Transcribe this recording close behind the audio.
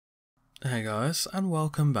Hey guys, and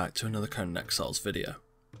welcome back to another Conan Exiles video.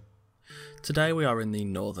 Today we are in the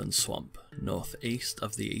Northern Swamp, northeast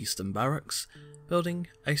of the Eastern Barracks, building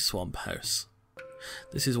a swamp house.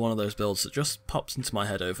 This is one of those builds that just popped into my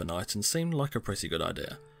head overnight and seemed like a pretty good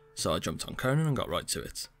idea, so I jumped on Conan and got right to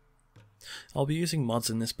it. I'll be using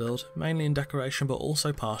mods in this build, mainly in decoration but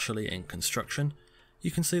also partially in construction.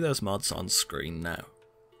 You can see those mods on screen now.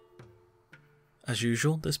 As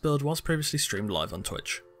usual, this build was previously streamed live on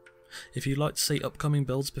Twitch. If you'd like to see upcoming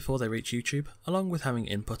builds before they reach YouTube, along with having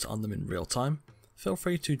input on them in real time, feel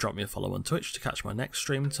free to drop me a follow on Twitch to catch my next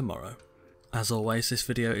stream tomorrow. As always, this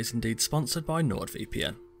video is indeed sponsored by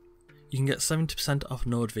NordVPN. You can get 70% off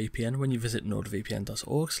NordVPN when you visit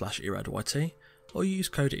nordvpn.org/eradyt, or use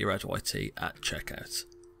code eradyt at checkout.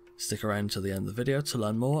 Stick around to the end of the video to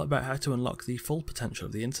learn more about how to unlock the full potential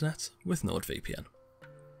of the internet with NordVPN.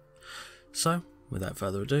 So, without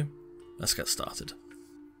further ado, let's get started.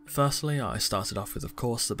 Firstly, I started off with, of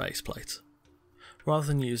course, the base plate. Rather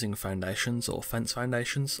than using foundations or fence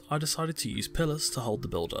foundations, I decided to use pillars to hold the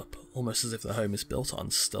build up, almost as if the home is built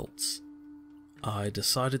on stilts. I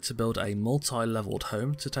decided to build a multi-levelled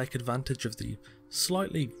home to take advantage of the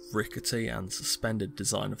slightly rickety and suspended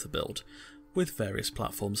design of the build, with various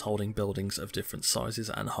platforms holding buildings of different sizes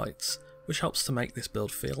and heights, which helps to make this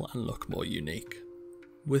build feel and look more unique.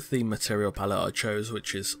 With the material palette I chose,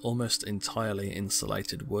 which is almost entirely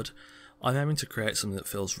insulated wood, I'm aiming to create something that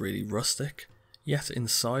feels really rustic, yet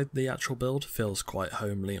inside the actual build feels quite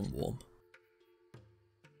homely and warm.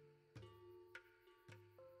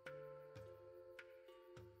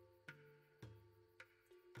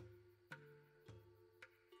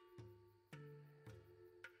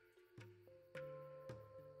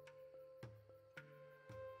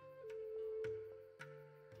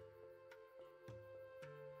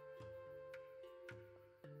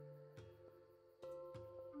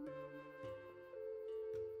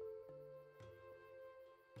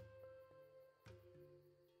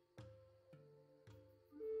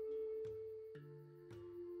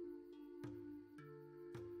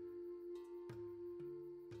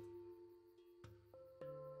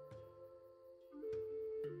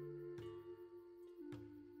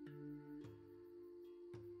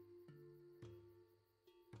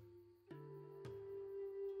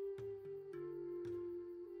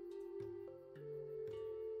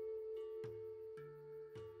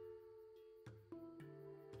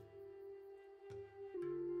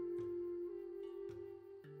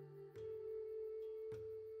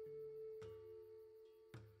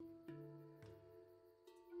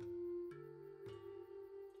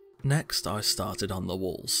 Next, I started on the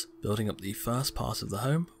walls, building up the first part of the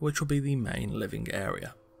home, which will be the main living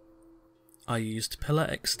area. I used pillar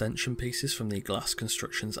extension pieces from the Glass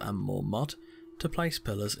Constructions and More mod to place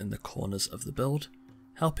pillars in the corners of the build,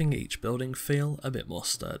 helping each building feel a bit more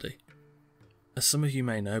sturdy. As some of you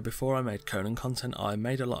may know, before I made Conan content, I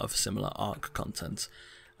made a lot of similar Ark content,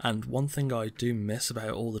 and one thing I do miss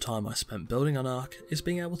about all the time I spent building on Ark is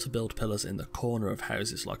being able to build pillars in the corner of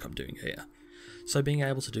houses like I'm doing here. So being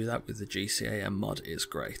able to do that with the GCAM mod is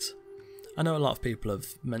great. I know a lot of people have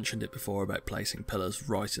mentioned it before about placing pillars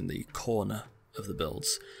right in the corner of the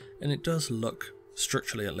builds, and it does look,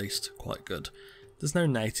 structurally at least, quite good. There's no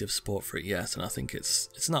native support for it yet, and I think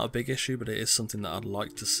it's not a big issue, but it is something that I'd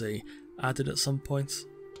like to see added at some point.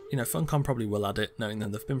 You know, Funcom probably will add it, knowing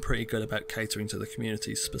that they've been pretty good about catering to the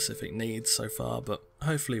community's specific needs so far, but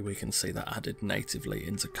hopefully we can see that added natively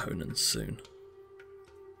into Conan soon.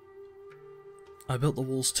 I built the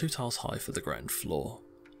walls 2 tiles high for the ground floor.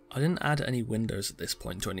 I didn't add any windows at this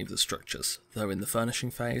point to any of the structures, though in the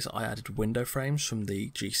furnishing phase I added window frames from the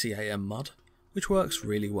GCAM mod, which works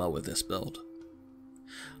really well with this build.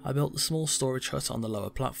 I built the small storage hut on the lower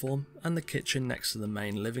platform and the kitchen next to the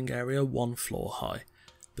main living area 1 floor high,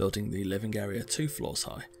 building the living area 2 floors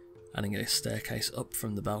high, adding a staircase up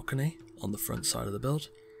from the balcony on the front side of the build,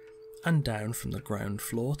 and down from the ground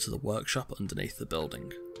floor to the workshop underneath the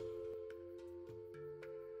building.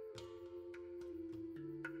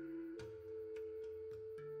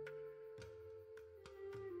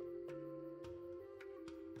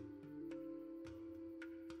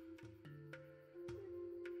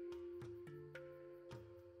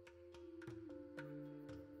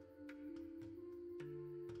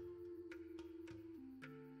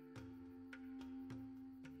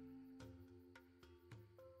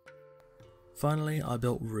 Finally, I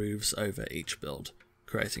built roofs over each build,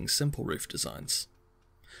 creating simple roof designs.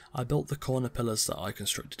 I built the corner pillars that I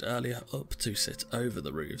constructed earlier up to sit over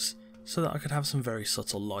the roofs, so that I could have some very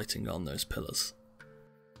subtle lighting on those pillars.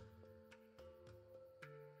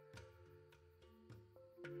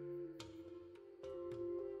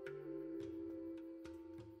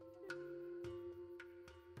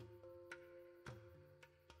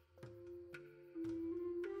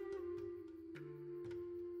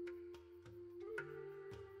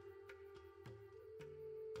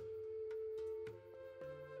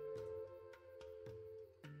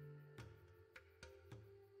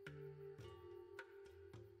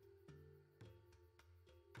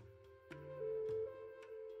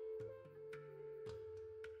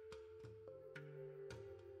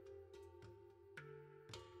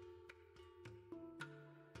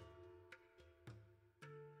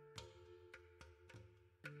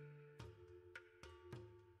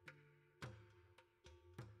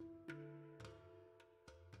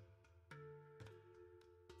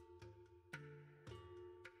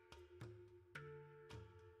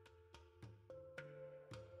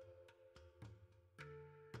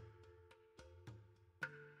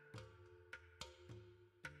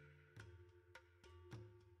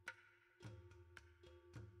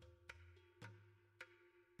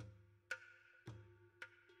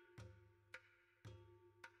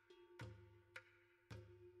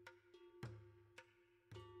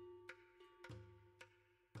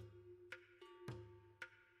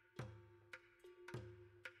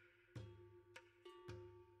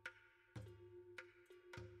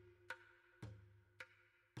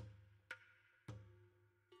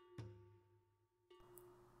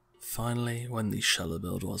 Finally, when the shell of the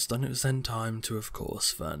build was done, it was then time to, of course,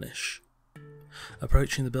 furnish.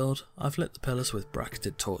 Approaching the build, I've lit the pillars with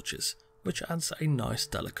bracketed torches, which adds a nice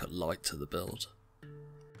delicate light to the build.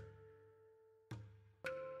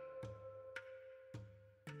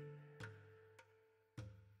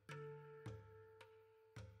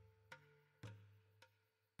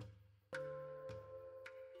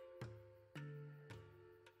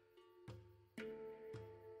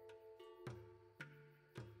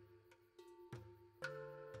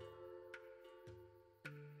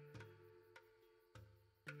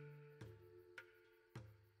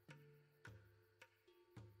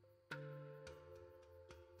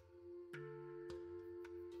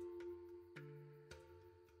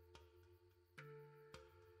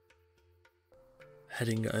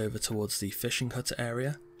 Heading over towards the fishing hut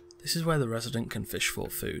area, this is where the resident can fish for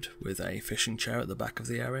food, with a fishing chair at the back of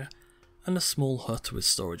the area, and a small hut with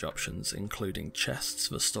storage options including chests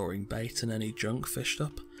for storing bait and any junk fished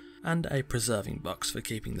up, and a preserving box for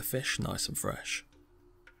keeping the fish nice and fresh.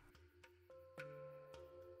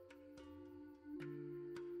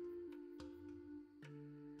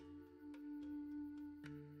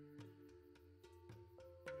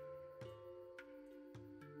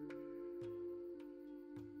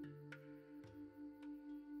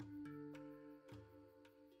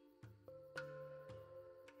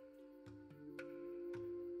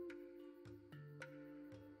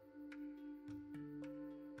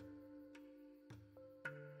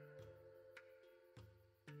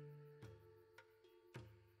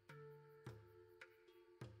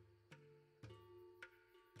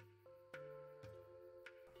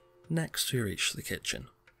 Next we reach the kitchen.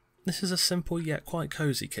 This is a simple yet quite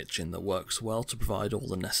cosy kitchen that works well to provide all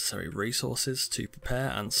the necessary resources to prepare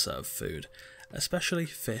and serve food, especially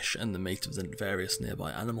fish and the meat of the various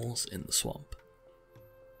nearby animals in the swamp.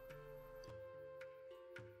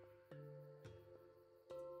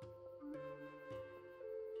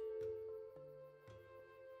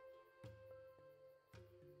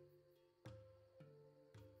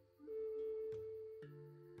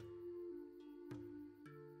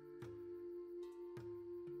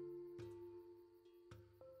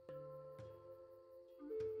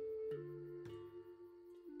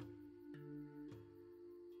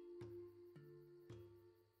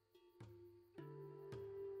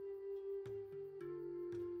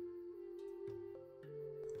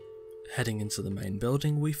 Heading into the main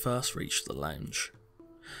building, we first reach the lounge.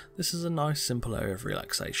 This is a nice simple area of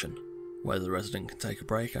relaxation, where the resident can take a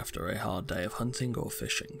break after a hard day of hunting or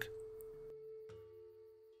fishing.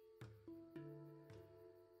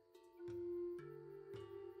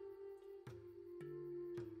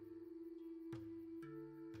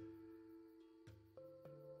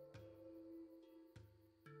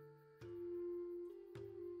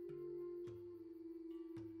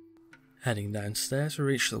 Heading downstairs, we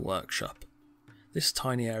reach the workshop. This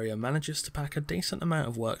tiny area manages to pack a decent amount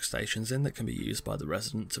of workstations in that can be used by the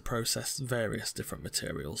resident to process various different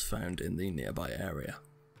materials found in the nearby area.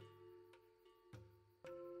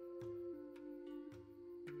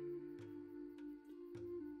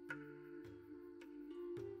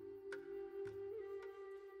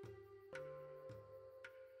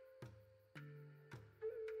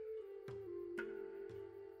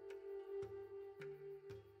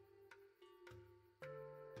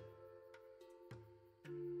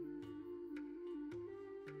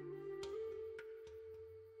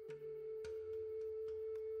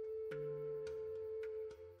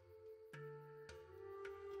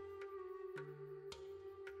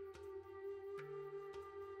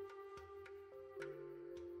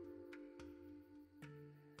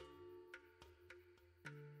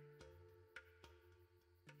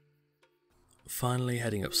 Finally,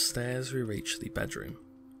 heading upstairs, we reach the bedroom.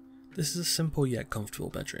 This is a simple yet comfortable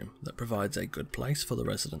bedroom that provides a good place for the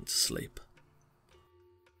resident to sleep.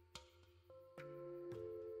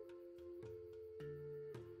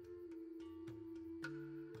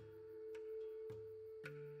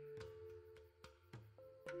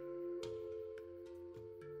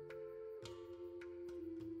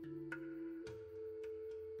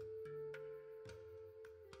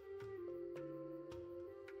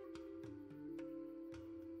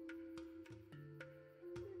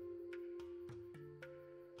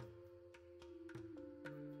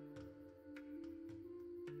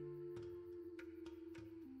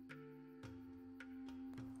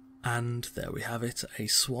 And there we have it, a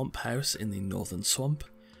swamp house in the northern swamp,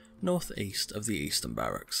 northeast of the eastern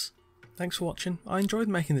barracks. Thanks for watching. I enjoyed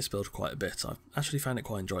making this build quite a bit. I actually found it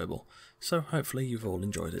quite enjoyable, so hopefully you've all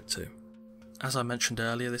enjoyed it too. As I mentioned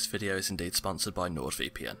earlier, this video is indeed sponsored by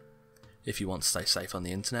NordVPN. If you want to stay safe on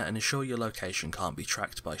the internet and ensure your location can't be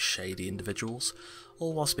tracked by shady individuals,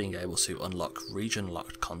 all whilst being able to unlock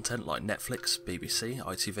region-locked content like Netflix, BBC,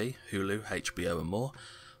 ITV, Hulu, HBO and more,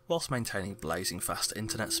 whilst maintaining blazing fast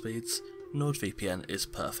internet speeds, NordVPN is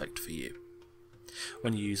perfect for you.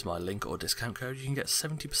 When you use my link or discount code, you can get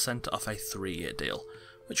 70% off a 3-year deal,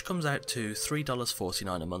 which comes out to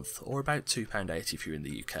 $3.49 a month or about £2.80 if you're in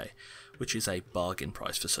the UK, which is a bargain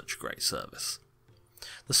price for such a great service.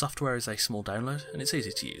 The software is a small download and it's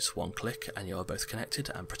easy to use, one click and you are both connected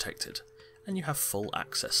and protected, and you have full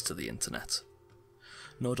access to the internet.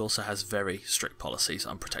 Nord also has very strict policies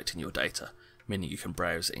on protecting your data, meaning you can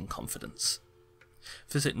browse in confidence.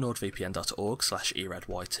 Visit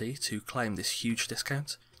nordvpn.org/eradyt to claim this huge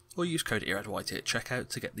discount, or use code eradyt at checkout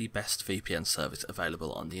to get the best VPN service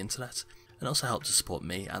available on the internet, and also help to support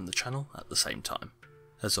me and the channel at the same time.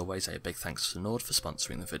 As always, a big thanks to Nord for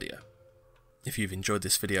sponsoring the video. If you've enjoyed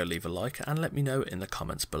this video, leave a like and let me know in the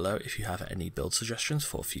comments below if you have any build suggestions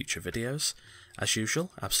for future videos. As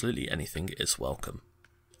usual, absolutely anything is welcome.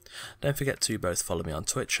 Don't forget to both follow me on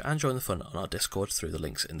Twitch and join the fun on our Discord through the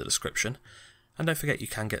links in the description. And don't forget you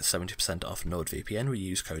can get 70% off NordVPN when you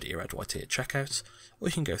use code eradyt at checkout, or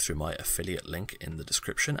you can go through my affiliate link in the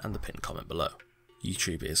description and the pinned comment below.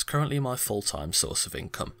 YouTube is currently my full-time source of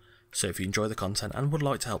income, so if you enjoy the content and would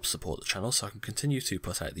like to help support the channel so I can continue to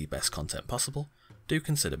put out the best content possible, do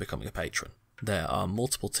consider becoming a patron. There are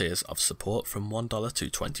multiple tiers of support from $1 to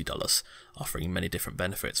 $20, offering many different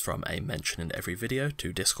benefits from a mention in every video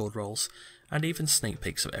to Discord roles, and even sneak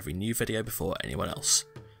peeks of every new video before anyone else.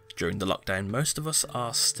 During the lockdown, most of us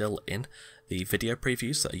are still in. The video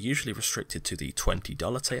previews that are usually restricted to the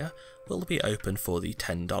 $20 tier will be open for the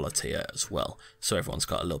 $10 tier as well, so everyone's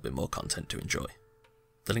got a little bit more content to enjoy.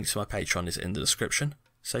 The link to my Patreon is in the description,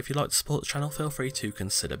 so if you'd like to support the channel, feel free to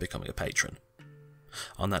consider becoming a patron.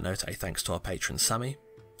 On that note, a thanks to our patrons Sammy,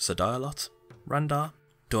 Sadialot, Randar,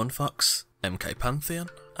 Dawnfox, MK Pantheon,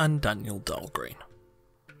 and Daniel Dahlgreen.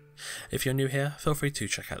 If you're new here, feel free to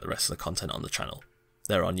check out the rest of the content on the channel.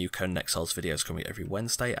 There are new Conan Exiles videos coming every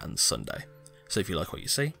Wednesday and Sunday, so if you like what you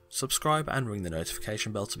see, subscribe and ring the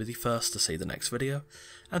notification bell to be the first to see the next video,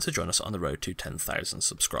 and to join us on the road to 10,000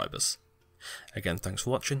 subscribers. Again, thanks for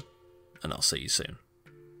watching, and I'll see you soon.